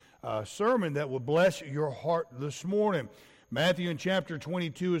sermon that will bless your heart this morning. Matthew in chapter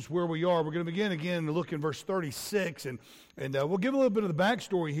 22 is where we are. We're going to begin again to look in verse 36, and we'll give a little bit of the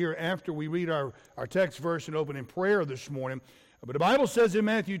backstory here after we read our text verse and open in prayer this morning. But the Bible says in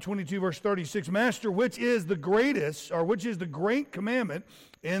Matthew 22, verse 36, Master, which is the greatest, or which is the great commandment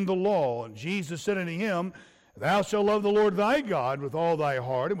in the law? And Jesus said unto him, Thou shalt love the Lord thy God with all thy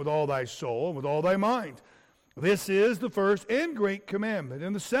heart, and with all thy soul, and with all thy mind. This is the first and great commandment.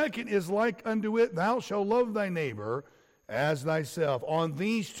 And the second is like unto it, Thou shalt love thy neighbor as thyself. On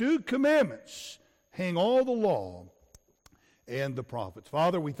these two commandments hang all the law and the prophets.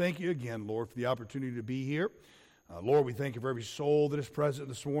 Father, we thank you again, Lord, for the opportunity to be here. Lord, we thank you for every soul that is present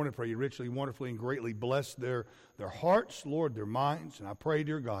this morning. I pray you richly, wonderfully, and greatly bless their hearts, Lord, their minds. And I pray,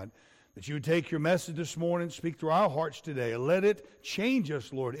 dear God, that you would take your message this morning, speak through our hearts today, and let it change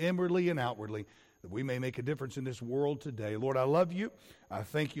us, Lord, inwardly and outwardly, that we may make a difference in this world today. Lord, I love you. I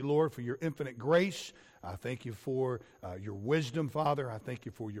thank you, Lord, for your infinite grace. I thank you for your wisdom, Father. I thank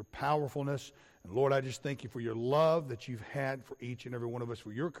you for your powerfulness. And Lord, I just thank you for your love that you've had for each and every one of us,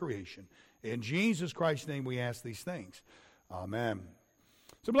 for your creation. In Jesus Christ's name we ask these things. Amen.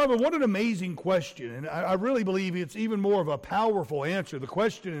 So, beloved, what an amazing question. And I really believe it's even more of a powerful answer. The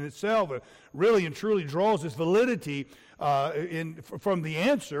question in itself really and truly draws its validity from the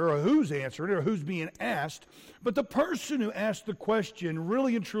answer, or who's answering it, or who's being asked. But the person who asked the question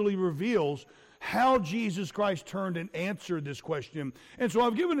really and truly reveals how Jesus Christ turned and answered this question. And so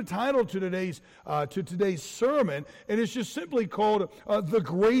I've given a title to today's sermon, and it's just simply called The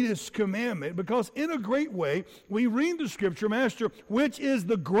Greatest Commandment, because in a great way, we read the scripture, Master, which is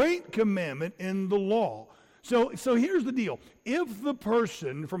the great commandment in the law. So here's the deal. If the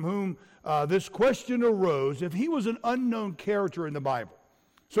person from whom this question arose, if he was an unknown character in the Bible,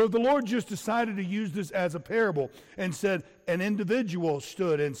 so if the Lord just decided to use this as a parable and said an individual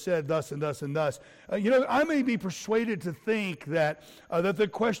stood and said thus and thus and thus, I may be persuaded to think that the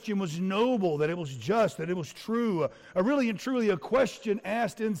question was noble, that it was just, that it was true, really and truly a question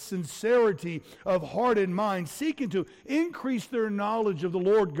asked in sincerity of heart and mind, seeking to increase their knowledge of the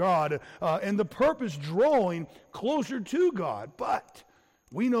Lord God and the purpose drawing closer to God. But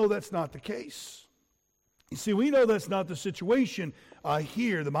we know that's not the case. You see, we know that's not the situation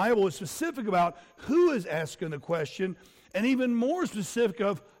here. The Bible is specific about who is asking the question, and even more specific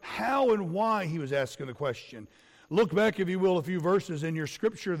of how and why he was asking the question. Look back, if you will, a few verses in your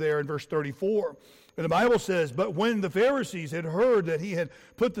scripture there in verse 34. And the Bible says, But when the Pharisees had heard that he had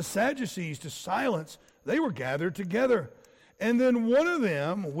put the Sadducees to silence, they were gathered together. And then one of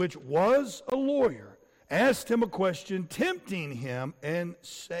them, which was a lawyer, asked him a question, tempting him and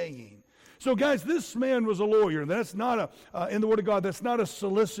saying. So, guys, this man was a lawyer. That's not in the Word of God, that's not a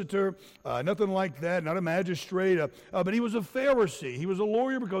solicitor, nothing like that, not a magistrate, but he was a Pharisee. He was a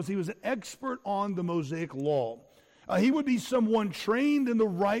lawyer because he was an expert on the Mosaic law. He would be someone trained in the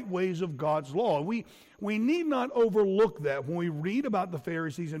right ways of God's law. We need not overlook that when we read about the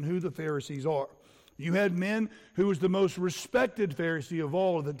Pharisees and who the Pharisees are. You had men who was the most respected Pharisee of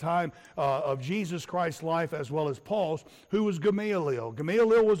all at the time of Jesus Christ's life, as well as Paul's, who was Gamaliel.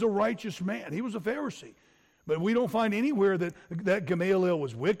 Gamaliel was a righteous man. He was a Pharisee. But we don't find anywhere that Gamaliel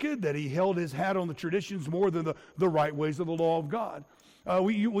was wicked, that he held his hat on the traditions more than the right ways of the law of God.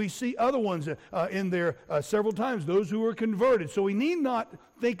 We see other ones in there several times, those who were converted. So we need not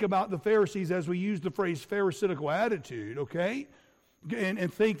think about the Pharisees as we use the phrase Pharisaical attitude, okay?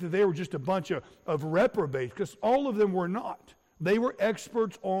 And think that they were just a bunch of reprobates, because all of them were not. They were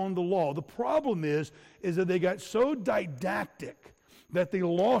experts on the law. The problem is that they got so didactic that they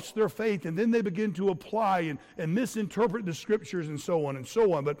lost their faith, and then they begin to apply and misinterpret the scriptures and so on and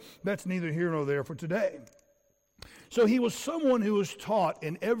so on. But that's neither here nor there for today. So he was someone who was taught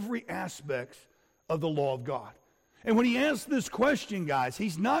in every aspect of the law of God. And when he asked this question, guys,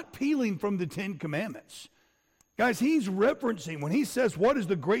 he's not peeling from the Ten Commandments. Guys, he's referencing, when he says, what is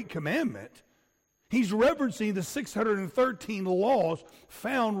the great commandment, he's referencing the 613 laws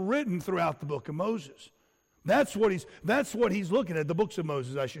found written throughout the book of Moses. That's what he's looking at, the books of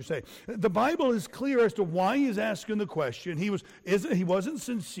Moses, I should say. The Bible is clear as to why he's asking the question. He wasn't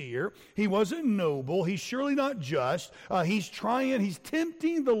sincere. He wasn't noble. He's surely not just. He's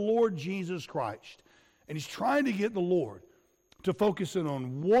tempting the Lord Jesus Christ. And he's trying to get the Lord to focus in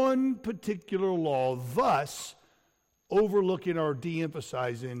on one particular law, thus overlooking or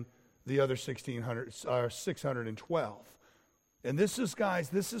de-emphasizing the other 612. And this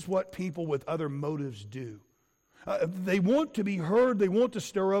is what people with other motives do. They want to be heard. They want to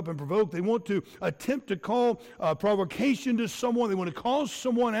stir up and provoke. They want to attempt to call provocation to someone. They want to call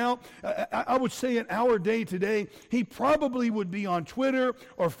someone out. I would say in our day today, he probably would be on Twitter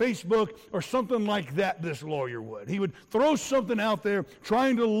or Facebook or something like that, this lawyer would. He would throw something out there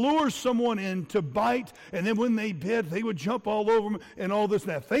trying to lure someone in to bite, and then when they bit, they would jump all over them and all this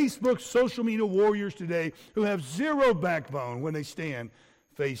and that. Facebook, social media warriors today who have zero backbone when they stand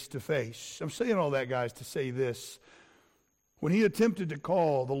face to face. I'm saying all that, guys, to say this. When he attempted to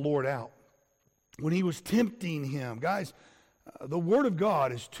call the Lord out, when he was tempting him, guys, the Word of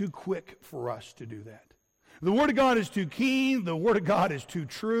God is too quick for us to do that. The Word of God is too keen. The Word of God is too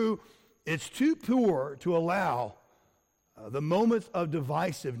true. It's too pure to allow the moments of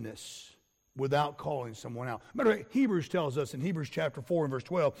divisiveness without calling someone out. Matter of fact, Hebrews tells us in Hebrews chapter 4 and verse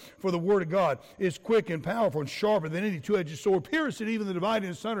 12, for the Word of God is quick and powerful and sharper than any two-edged sword, piercing even the dividing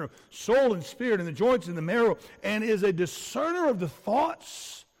asunder of soul and spirit and the joints and the marrow, and is a discerner of the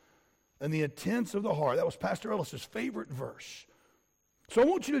thoughts and the intents of the heart. That was Pastor Ellis's favorite verse. So I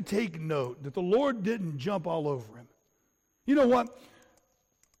want you to take note that the Lord didn't jump all over him. You know what?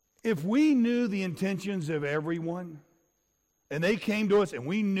 If we knew the intentions of everyone, and they came to us and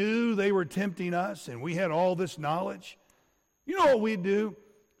we knew they were tempting us and we had all this knowledge, you know what we'd do?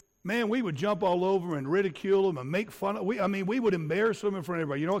 Man, we would jump all over and ridicule them and make fun of them. We would embarrass them in front of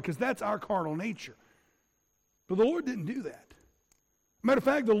everybody, you know, because that's our carnal nature. But the Lord didn't do that. Matter of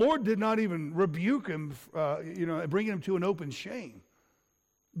fact, the Lord did not even rebuke him, bringing him to an open shame.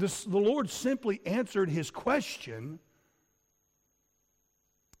 The Lord simply answered his question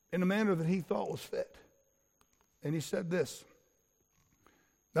in a manner that he thought was fit. And he said this,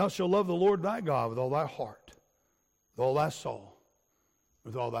 thou shalt love the Lord thy God with all thy heart, with all thy soul,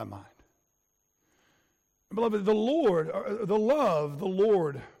 with all thy mind. And beloved, the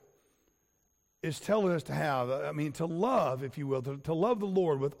Lord is telling us to have, to love, if you will, to love the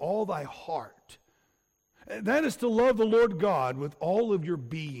Lord with all thy heart. That is to love the Lord God with all of your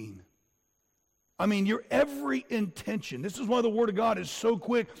being. Your every intention. This is why the Word of God is so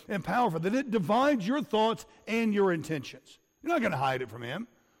quick and powerful, that it divides your thoughts and your intentions. You're not going to hide it from him.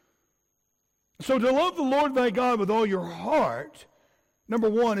 So to love the Lord thy God with all your heart, number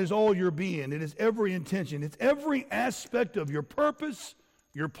one, is all your being. It is every intention. It's every aspect of your purpose,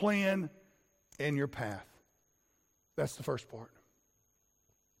 your plan, and your path. That's the first part.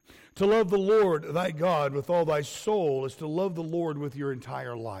 To love the Lord thy God with all thy soul is to love the Lord with your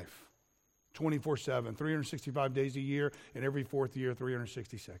entire life. 24/7, 365 days a year, and every fourth year,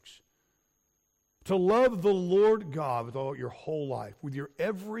 366. To love the Lord God with all your whole life, with your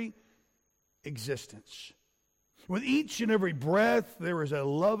every existence. With each and every breath, there is a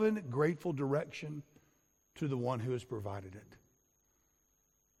loving, grateful direction to the one who has provided it.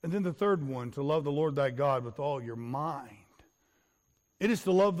 And then the third one, to love the Lord thy God with all your mind. It is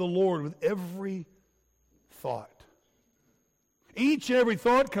to love the Lord with every thought. Each and every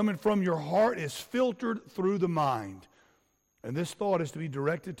thought coming from your heart is filtered through the mind. And this thought is to be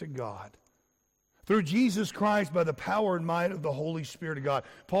directed to God. Through Jesus Christ by the power and might of the Holy Spirit of God.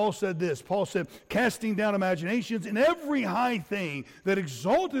 Paul said this. Paul said, casting down imaginations and every high thing that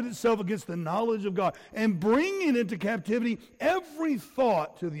exalted itself against the knowledge of God, and bringing into captivity every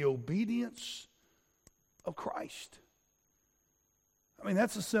thought to the obedience of Christ.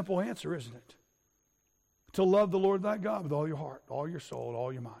 That's a simple answer, isn't it? To love the Lord thy God with all your heart, all your soul, and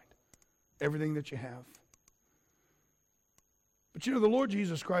all your mind. Everything that you have. But the Lord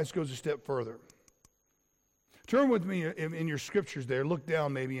Jesus Christ goes a step further. Turn with me in your scriptures there. Look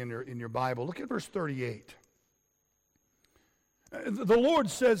down maybe in your Bible. Look at verse 38. The Lord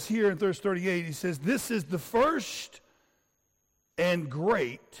says here in verse 38, he says, this is the first and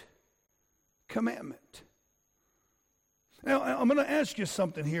great commandment. Now, I'm going to ask you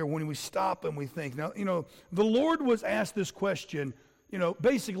something here when we stop and we think. Now, the Lord was asked this question,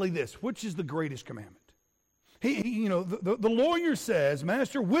 basically this, which is the greatest commandment? The lawyer says,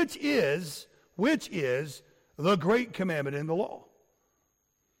 Master, which is the great commandment in the law?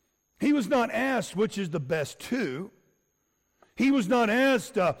 He was not asked which is the best two. He was not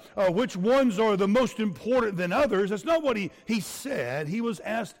asked which ones are the most important than others. That's not what he said. He was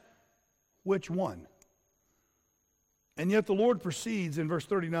asked which one. And yet the Lord proceeds in verse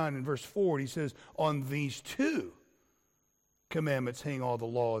 39 and verse 40. He says, on these two commandments hang all the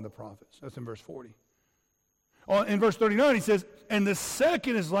law and the prophets. That's in verse 40. In verse 39 he says, and the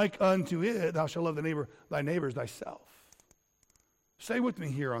second is like unto it, thou shalt love thy neighbor as thyself. Stay with me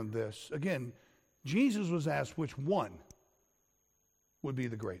here on this. Again, Jesus was asked which one would be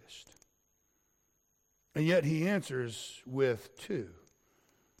the greatest. And yet he answers with two.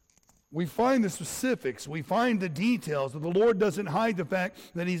 We find the specifics. We find the details. That the Lord doesn't hide the fact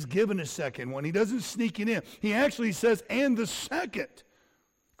that he's given a second one. He doesn't sneak it in. He actually says, and the second.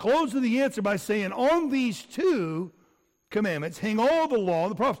 Closes the answer by saying, on these two commandments hang all the law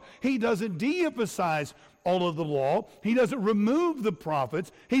and the prophets. He doesn't de-emphasize all of the law. He doesn't remove the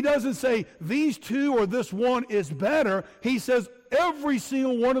prophets. He doesn't say these two or this one is better. He says every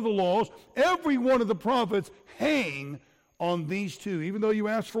single one of the laws, every one of the prophets hang on these two. Even though you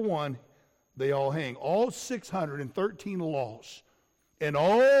ask for one, they all hang. All 613 laws and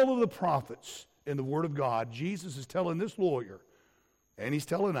all of the prophets in the Word of God, Jesus is telling this lawyer, and he's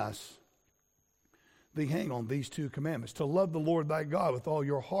telling us, they hang on these two commandments: to love the Lord thy God with all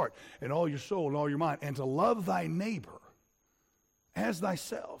your heart and all your soul and all your mind, and to love thy neighbor as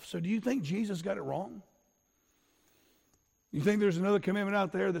thyself. So do you think Jesus got it wrong? You think there's another commandment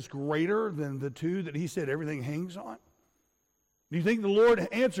out there that's greater than the two that he said everything hangs on? Do you think the Lord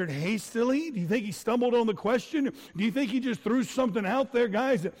answered hastily? Do you think he stumbled on the question? Do you think he just threw something out there,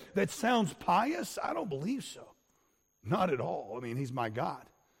 guys, that sounds pious? I don't believe so. Not at all. I mean, he's my God.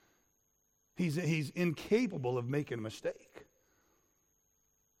 He's incapable of making a mistake.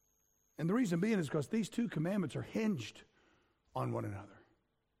 And the reason being is because these two commandments are hinged on one another.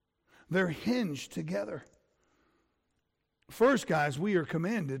 They're hinged together. First, guys, we are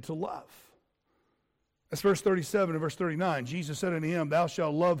commanded to love. That's verse 37 and verse 39. Jesus said unto him, thou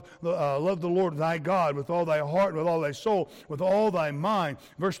shalt love the Lord thy God with all thy heart, and with all thy soul, with all thy mind.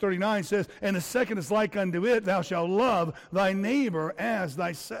 Verse 39 says, and the second is like unto it, thou shalt love thy neighbor as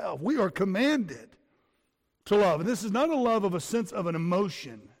thyself. We are commanded to love. And this is not a love of a sense of an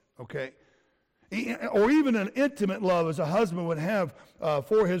emotion, okay? Or even an intimate love as a husband would have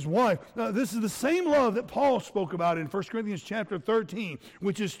for his wife. This is the same love that Paul spoke about in 1 Corinthians chapter 13,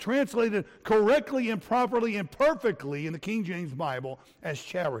 which is translated correctly and properly and perfectly in the King James Bible as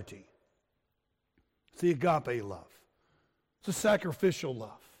charity. It's the agape love. It's a sacrificial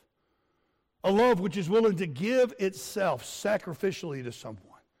love. A love which is willing to give itself sacrificially to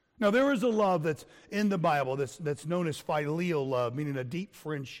someone. Now, there is a love that's in the Bible that's known as filial love, meaning a deep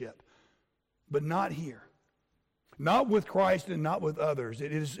friendship. But not here. Not with Christ and not with others.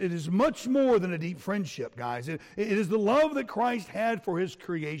 It is much more than a deep friendship, guys. It is the love that Christ had for his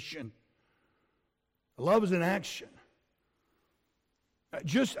creation. Love is an action.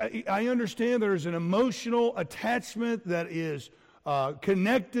 I understand there's an emotional attachment that is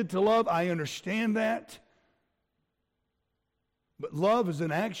connected to love. I understand that. But love is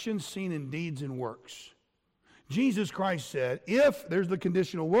an action seen in deeds and works. Jesus Christ said, if, there's the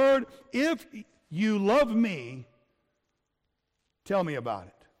conditional word, if you love me, tell me about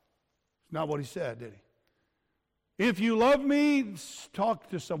it. It's not what he said, did he? If you love me, talk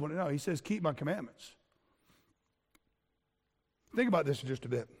to someone. No, he says, keep my commandments. Think about this for just a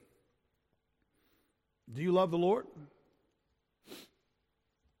bit. Do you love the Lord?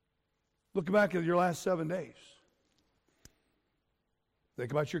 Look back at your last 7 days.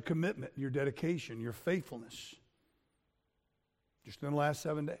 Think about your commitment, your dedication, your faithfulness. Just in the last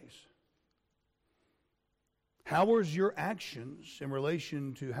 7 days. How was your actions in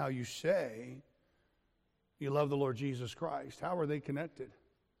relation to how you say you love the Lord Jesus Christ? How are they connected?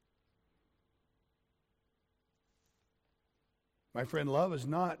 My friend, love is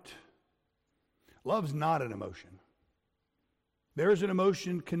not an emotion. There is an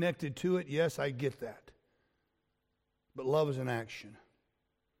emotion connected to it. Yes, I get that. But love is an action.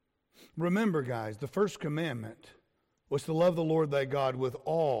 Remember, guys, the first commandment was to love the Lord thy God with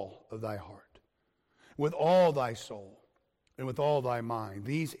all of thy heart, with all thy soul, and with all thy mind.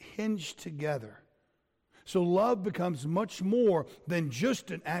 These hinge together. So love becomes much more than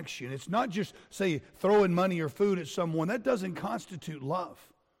just an action. It's not just, say, throwing money or food at someone. That doesn't constitute love.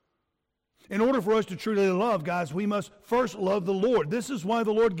 In order for us to truly love, guys, we must first love the Lord. This is why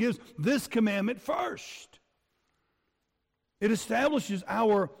the Lord gives this commandment first. It establishes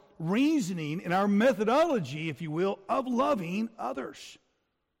our reasoning and our methodology, if you will, of loving others.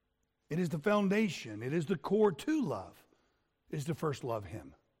 It is the foundation. It is the core to love, is to first love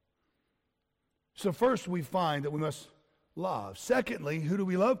him. So first we find that we must love. Secondly, who do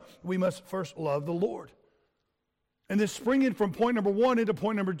we love? We must first love the Lord. And this springing from point number one into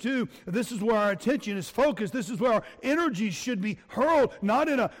point number two, this is where our attention is focused. This is where our energies should be hurled, not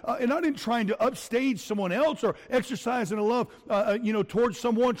in trying to upstage someone else or exercising a love, towards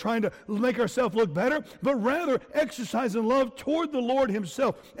someone, trying to make ourselves look better, but rather exercising love toward the Lord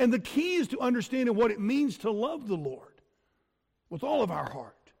himself. And the key is to understanding what it means to love the Lord with all of our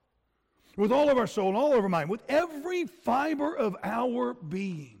heart, with all of our soul, and all of our mind, with every fiber of our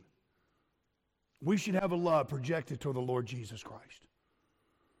being. We should have a love projected toward the Lord Jesus Christ.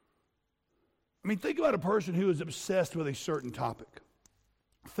 I mean, think about a person who is obsessed with a certain topic.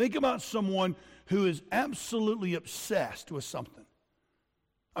 Think about someone who is absolutely obsessed with something.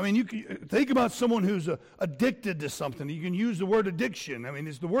 I mean, you can think about someone who's addicted to something. You can use the word addiction. I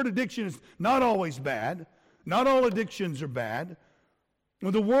mean, the word addiction is not always bad. Not all addictions are bad.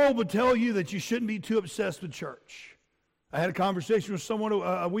 Well, the world would tell you that you shouldn't be too obsessed with church. I had a conversation with someone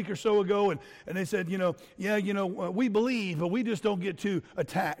a week or so ago, and they said, we believe, but we just don't get too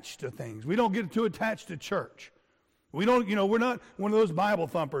attached to things. We don't get too attached to church. We don't, we're not one of those Bible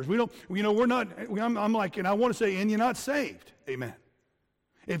thumpers. We don't, we're not, I'm like, and I want to say, and you're not saved. Amen.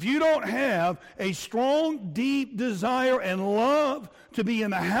 If you don't have a strong, deep desire and love to be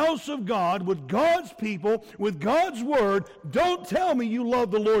in the house of God with God's people, with God's word, don't tell me you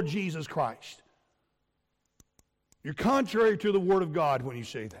love the Lord Jesus Christ. You're contrary to the word of God when you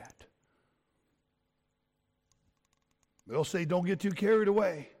say that. They'll say, don't get too carried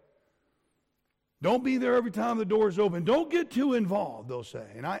away. Don't be there every time the door is open. Don't get too involved, they'll say.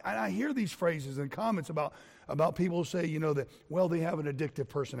 And I hear these phrases and comments about people who say, that, well, they have an addictive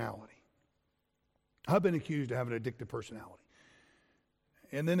personality. I've been accused of having an addictive personality.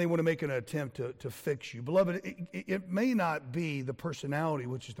 And then they want to make an attempt to fix you. Beloved, it may not be the personality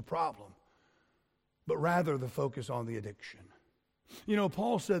which is the problem, but rather the focus on the addiction.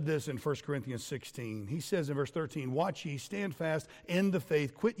 Paul said this in 1 Corinthians 16. He says in verse 13, watch ye, stand fast in the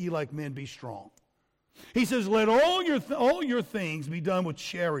faith, quit ye like men, be strong. He says, let all your things be done with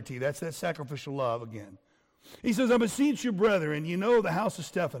charity. That's that sacrificial love again. He says, I beseech you, brethren, the house of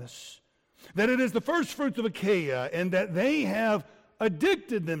Stephanas, that it is the first fruits of Achaia, and that they have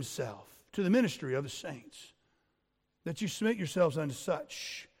addicted themselves to the ministry of the saints, that you submit yourselves unto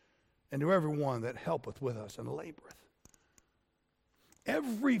such, and to every one that helpeth with us and laboreth.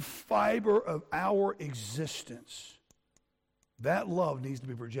 Every fiber of our existence, that love needs to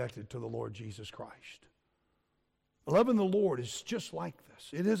be projected to the Lord Jesus Christ. Loving the Lord is just like this.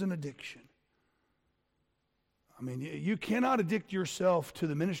 It is an addiction. I mean, you cannot addict yourself to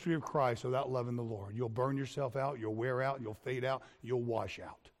the ministry of Christ without loving the Lord. You'll burn yourself out, you'll wear out, you'll fade out, you'll wash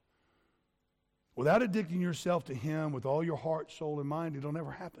out. Without addicting yourself to Him with all your heart, soul, and mind, it'll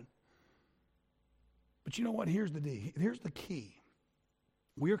never happen. But you know what? Here's the key.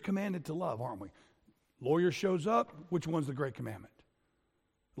 We are commanded to love, aren't we? Lawyer shows up. Which one's the great commandment?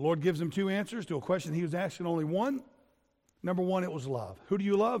 The Lord gives him two answers to a question he was asking, only one. Number one, it was love. Who do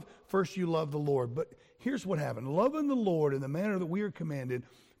you love? First, you love the Lord. But here's what happened. Loving the Lord in the manner that we are commanded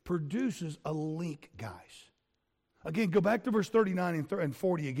produces a link, guys. Again, go back to verse 39 and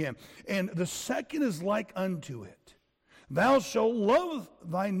 40 again. And the second is like unto it. Thou shalt love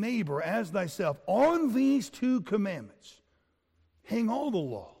thy neighbor as thyself. On these two commandments hang all the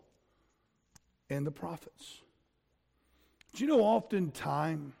law and the prophets. Do you know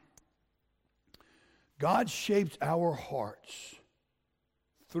oftentimes God shapes our hearts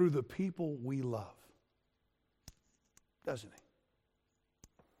through the people we love, doesn't He?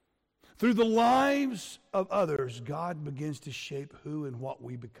 Through the lives of others, God begins to shape who and what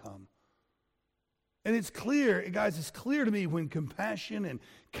we become. And it's clear, guys, it's clear to me when compassion and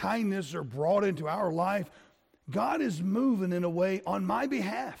kindness are brought into our life, God is moving in a way on my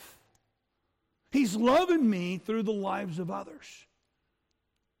behalf. He's loving me through the lives of others.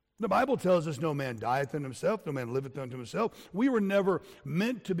 The Bible tells us no man dieth unto himself, no man liveth unto himself. We were never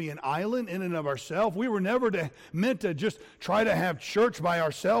meant to be an island in and of ourselves. We were never meant to just try to have church by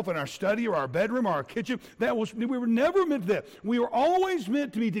ourselves in our study or our bedroom or our kitchen. We were never meant to that. We were always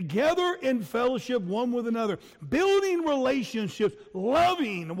meant to be together in fellowship one with another, building relationships,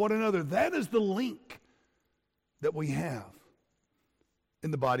 loving one another. That is the link that we have in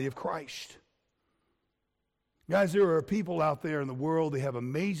the body of Christ. Guys, there are people out there in the world, they have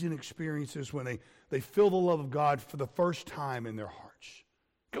amazing experiences when they feel the love of God for the first time in their hearts.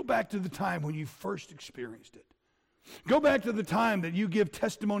 Go back to the time when you first experienced it. Go back to the time that you give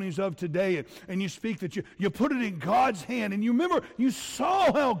testimonies of today and you speak that you put it in God's hand and you remember you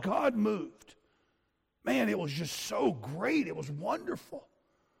saw how God moved. Man, it was just so great. It was wonderful.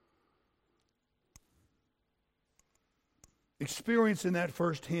 Experiencing that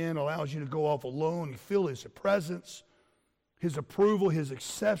firsthand allows you to go off alone. You feel His presence, His approval, His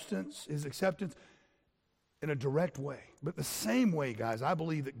acceptance in a direct way. But the same way, guys, I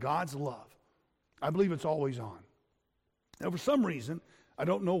believe that God's love, I believe it's always on. Now, for some reason, I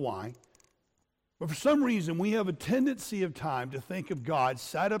don't know why, but for some reason, we have a tendency of time to think of God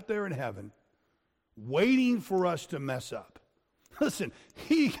sat up there in heaven, waiting for us to mess up. Listen,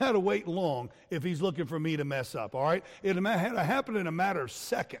 He got to wait long if He's looking for me to mess up, all right? It had to happen in a matter of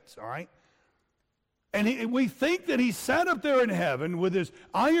seconds, all right? And we think that He sat up there in heaven with His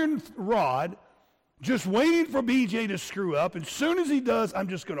iron rod just waiting for BJ to screw up. And as soon as he does, I'm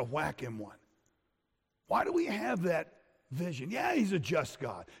just going to whack him one. Why do we have that vision? Yeah, he's a just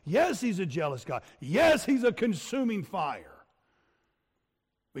God. Yes, he's a jealous God. Yes, he's a consuming fire.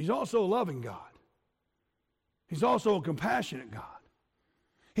 But he's also a loving God. He's also a compassionate God.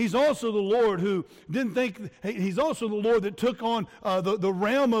 He's also the Lord who didn't think, he's also the Lord that took on the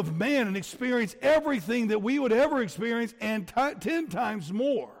realm of man and experienced everything that we would ever experience and 10 times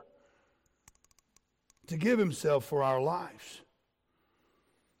more to give himself for our lives.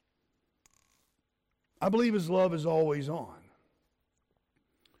 I believe his love is always on.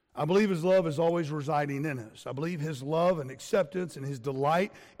 I believe his love is always residing in us. I believe his love and acceptance and his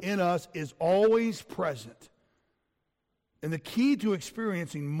delight in us is always present. And the key to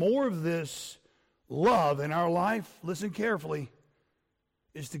experiencing more of this love in our life, listen carefully,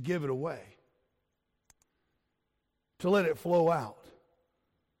 is to give it away. To let it flow out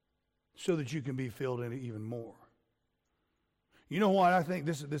so that you can be filled in it even more. You know what? I think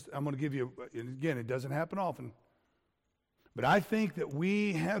this I'm going to give you, and again, it doesn't happen often, but I think that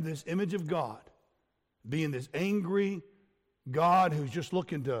we have this image of God being this angry God who's just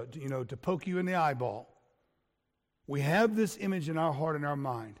looking to poke you in the eyeball. We have this image in our heart and our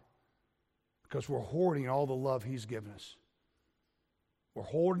mind because we're hoarding all the love he's given us. We're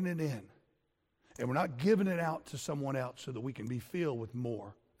hoarding it in. And we're not giving it out to someone else so that we can be filled with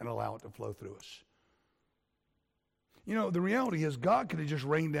more and allow it to flow through us. You know, the reality is God could have just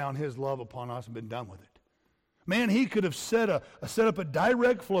rained down his love upon us and been done with it. Man, he could have set up a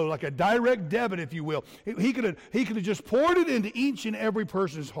direct flow, like a direct debit, if you will. He could have just poured it into each and every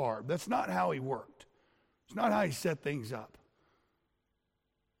person's heart. That's not how he worked. It's not how he set things up.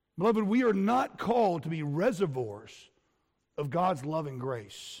 Beloved, we are not called to be reservoirs of God's loving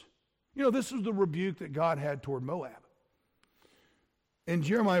grace. You know, this is the rebuke that God had toward Moab. In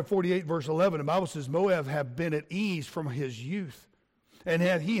Jeremiah 48, verse 11, the Bible says, Moab have been at ease from his youth, and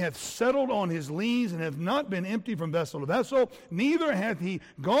he hath settled on his lees, and have not been empty from vessel to vessel, neither hath he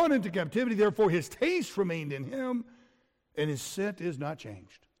gone into captivity. Therefore his taste remained in him, and his scent is not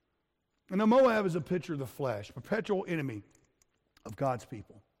changed. And now Moab is a picture of the flesh, perpetual enemy of God's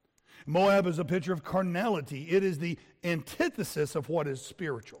people. Moab is a picture of carnality. It is the antithesis of what is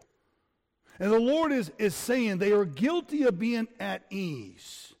spiritual. And the Lord is saying they are guilty of being at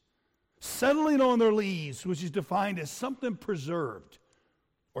ease, settling on their lees, which is defined as something preserved,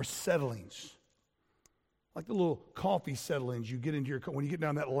 or settlings. Like the little coffee settlings you get into your when you get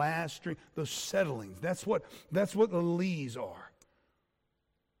down that last string, those settlings. That's what the lees are.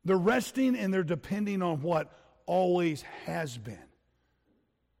 They're resting and they're depending on what always has been.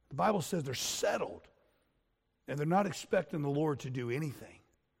 The Bible says they're settled and they're not expecting the Lord to do anything.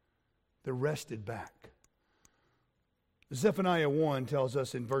 They're rested back. Zephaniah 1 tells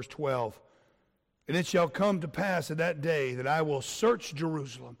us in verse 12, and it shall come to pass in that day that I will search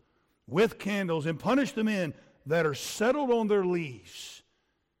Jerusalem with candles and punish the men that are settled on their lees,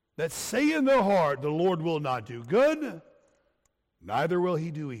 that say in their heart, the Lord will not do good, neither will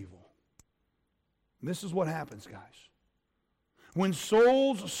he do evil. And this is what happens, guys. When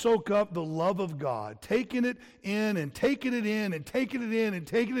souls soak up the love of God, taking it in and taking it in and taking it in and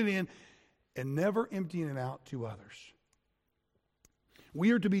taking it in, and never emptying it out to others.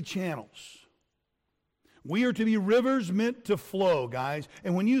 We are to be channels. We are to be rivers meant to flow, guys.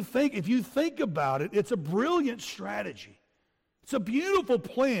 And if you think about it, it's a brilliant strategy. It's a beautiful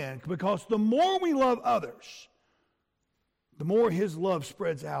plan, because the more we love others, the more his love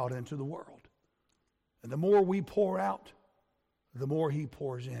spreads out into the world. And the more we pour out, the more he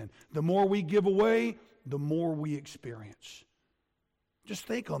pours in. The more we give away, the more we experience. Just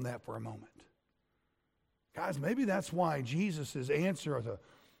think on that for a moment. Guys, maybe that's why Jesus' answer to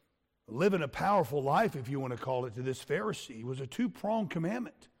living a powerful life, if you want to call it, to this Pharisee was a two-pronged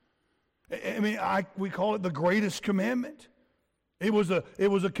commandment. We call it the greatest commandment. It was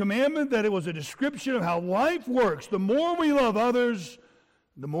a commandment that it was a description of how life works. The more we love others,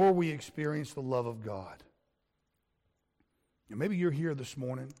 the more we experience the love of God. And maybe you're here this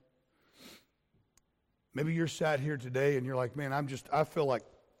morning. Maybe you're sat here today and you're like, man, I feel like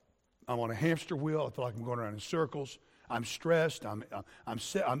I'm on a hamster wheel. I feel like I'm going around in circles. I'm stressed.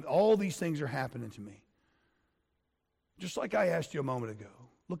 All these things are happening to me. Just like I asked you a moment ago,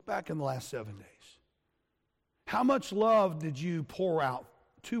 look back in the last 7 days. How much love did you pour out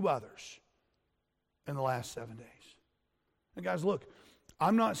to others in the last 7 days? And guys, look,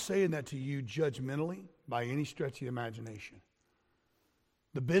 I'm not saying that to you judgmentally by any stretch of the imagination.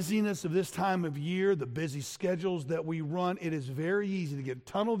 The busyness of this time of year, the busy schedules that we run, it is very easy to get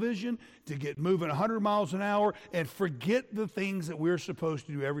tunnel vision, to get moving 100 miles an hour, and forget the things that we're supposed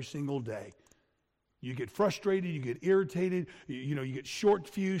to do every single day. You get frustrated, you get irritated, you get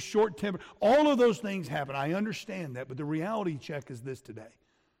short-fused, short-tempered. All of those things happen. I understand that, but the reality check is this today.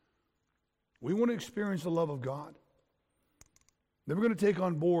 We want to experience the love of God. Then we're going to take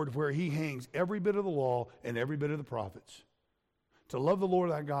on board where he hangs every bit of the law and every bit of the prophets. To love the Lord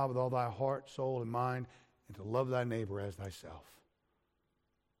thy God with all thy heart, soul, and mind, and to love thy neighbor as thyself.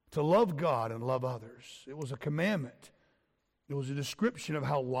 To love God and love others. It was a commandment. It was a description of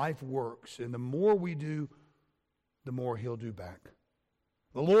how life works. And the more we do, the more he'll do back.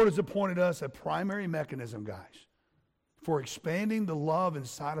 The Lord has appointed us a primary mechanism, guys, for expanding the love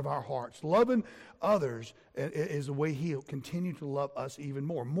inside of our hearts. Loving others is the way he'll continue to love us even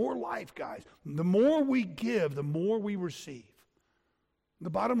more. More life, guys. The more we give, the more we receive. The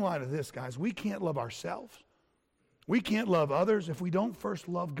bottom line of this, guys, we can't love ourselves. We can't love others if we don't first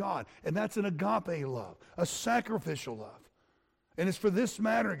love God. And that's an agape love, a sacrificial love. And it's for this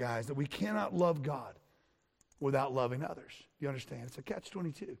matter, guys, that we cannot love God without loving others. You understand? It's a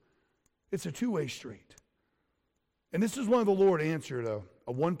catch-22. It's a two-way street. And this is why the Lord answered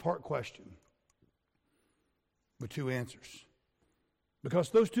a one-part question with two answers.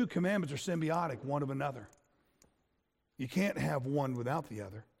 Because those two commandments are symbiotic, one of another. You can't have one without the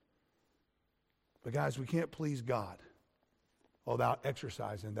other. But guys, we can't please God without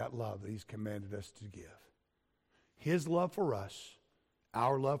exercising that love that he's commanded us to give. His love for us,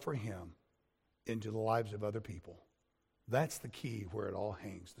 our love for him, into the lives of other people. That's the key where it all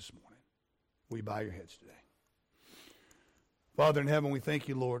hangs this morning. Will you bow your heads today? Father in heaven, we thank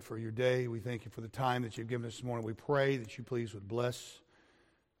you, Lord, for your day. We thank you for the time that you've given us this morning. We pray that you please would bless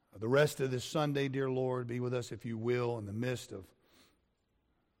the rest of this Sunday, dear Lord. Be with us, if you will, in the midst of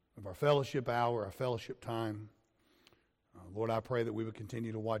our fellowship hour, our fellowship time. Lord, I pray that we would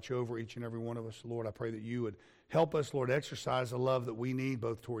continue to watch over each and every one of us. Lord, I pray that you would help us, Lord, exercise the love that we need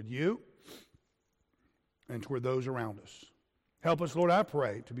both toward you and toward those around us. Help us, Lord, I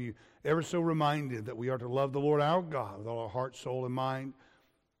pray, to be ever so reminded that we are to love the Lord our God with all our heart, soul, and mind,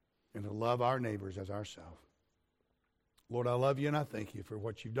 and to love our neighbors as ourselves. Lord, I love you and I thank you for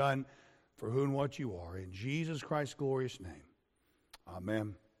what you've done, for who and what you are. In Jesus Christ's glorious name,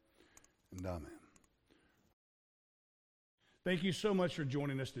 amen and amen. Thank you so much for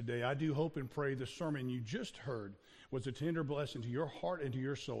joining us today. I do hope and pray the sermon you just heard was a tender blessing to your heart and to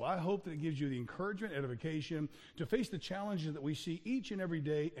your soul. I hope that it gives you the encouragement, edification to face the challenges that we see each and every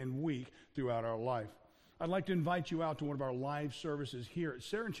day and week throughout our life. I'd like to invite you out to one of our live services here at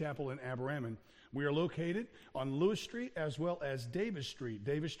Saron Chapel in Aberrammon. We are located on Lewis Street as well as Davis Street.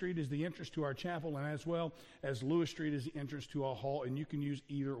 Davis Street is the entrance to our chapel, and as well as Lewis Street is the entrance to our hall, and you can use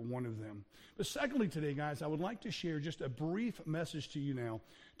either one of them. But secondly today, guys, I would like to share just a brief message to you now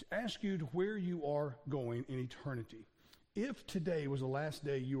to ask you to where you are going in eternity. If today was the last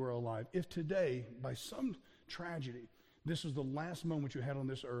day you were alive, if today, by some tragedy, this was the last moment you had on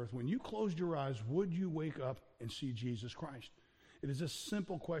this earth, when you closed your eyes, would you wake up and see Jesus Christ? It is a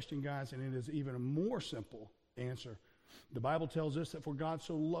simple question, guys, and it is even a more simple answer. The Bible tells us that for God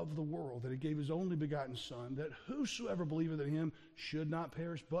so loved the world that he gave his only begotten Son, that whosoever believeth in him should not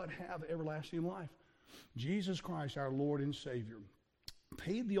perish but have everlasting life. Jesus Christ, our Lord and Savior,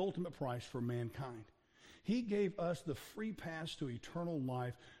 paid the ultimate price for mankind. He gave us the free pass to eternal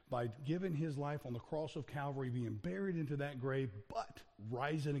life by giving his life on the cross of Calvary, being buried into that grave, but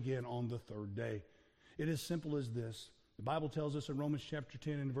rising again on the third day. It is simple as this. The Bible tells us in Romans chapter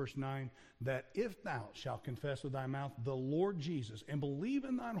 10 and verse 9 that if thou shalt confess with thy mouth the Lord Jesus and believe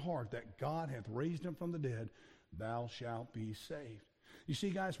in thine heart that God hath raised him from the dead, thou shalt be saved. You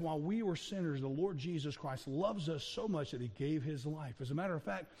see, guys, while we were sinners, the Lord Jesus Christ loves us so much that he gave his life. As a matter of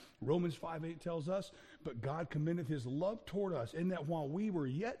fact, Romans 5:8 tells us, but God commendeth his love toward us in that while we were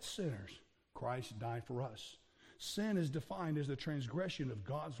yet sinners, Christ died for us. Sin is defined as the transgression of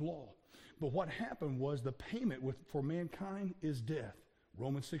God's law. But what happened was the payment for mankind is death.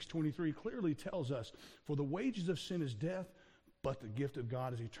 Romans 6:23 clearly tells us, for the wages of sin is death, but the gift of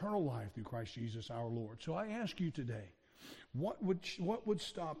God is eternal life through Christ Jesus our Lord. So I ask you today, what would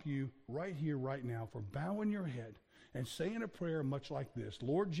stop you right here, right now, from bowing your head and saying a prayer much like this?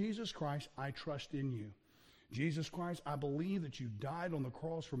 Lord Jesus Christ, I trust in you. Jesus Christ, I believe that you died on the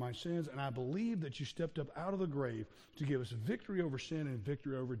cross for my sins, and I believe that you stepped up out of the grave to give us victory over sin and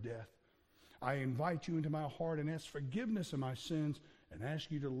victory over death. I invite you into my heart and ask forgiveness of my sins and ask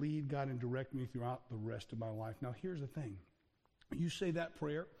you to lead, God, and direct me throughout the rest of my life. Now, here's the thing. You say that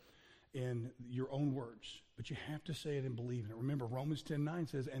prayer in your own words, but you have to say it and believe in it. Remember, Romans 10:9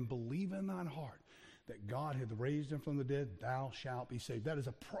 says, and believe in thine heart that God hath raised him from the dead, thou shalt be saved. That is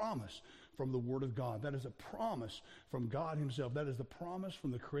a promise from the Word of God. That is a promise from God himself. That is the promise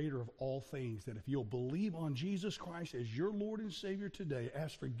from the Creator of all things, that if you'll believe on Jesus Christ as your Lord and Savior today,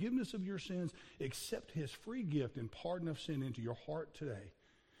 ask forgiveness of your sins, accept his free gift and pardon of sin into your heart today,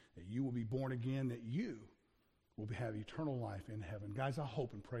 that you will be born again, that you will have eternal life in heaven. Guys, I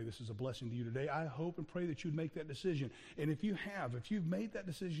hope and pray this is a blessing to you today. I hope and pray that you'd make that decision. And if you've made that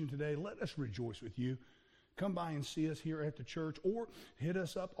decision today, let us rejoice with you. Come by and see us here at the church, or hit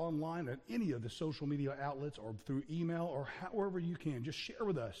us up online at any of the social media outlets or through email, or however you can. Just share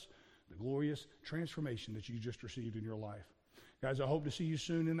with us the glorious transformation that you just received in your life. Guys, I hope to see you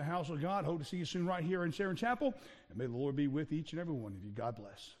soon in the house of God. Hope to see you soon right here in Sharon Chapel. And may the Lord be with each and every one of you. God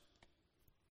bless.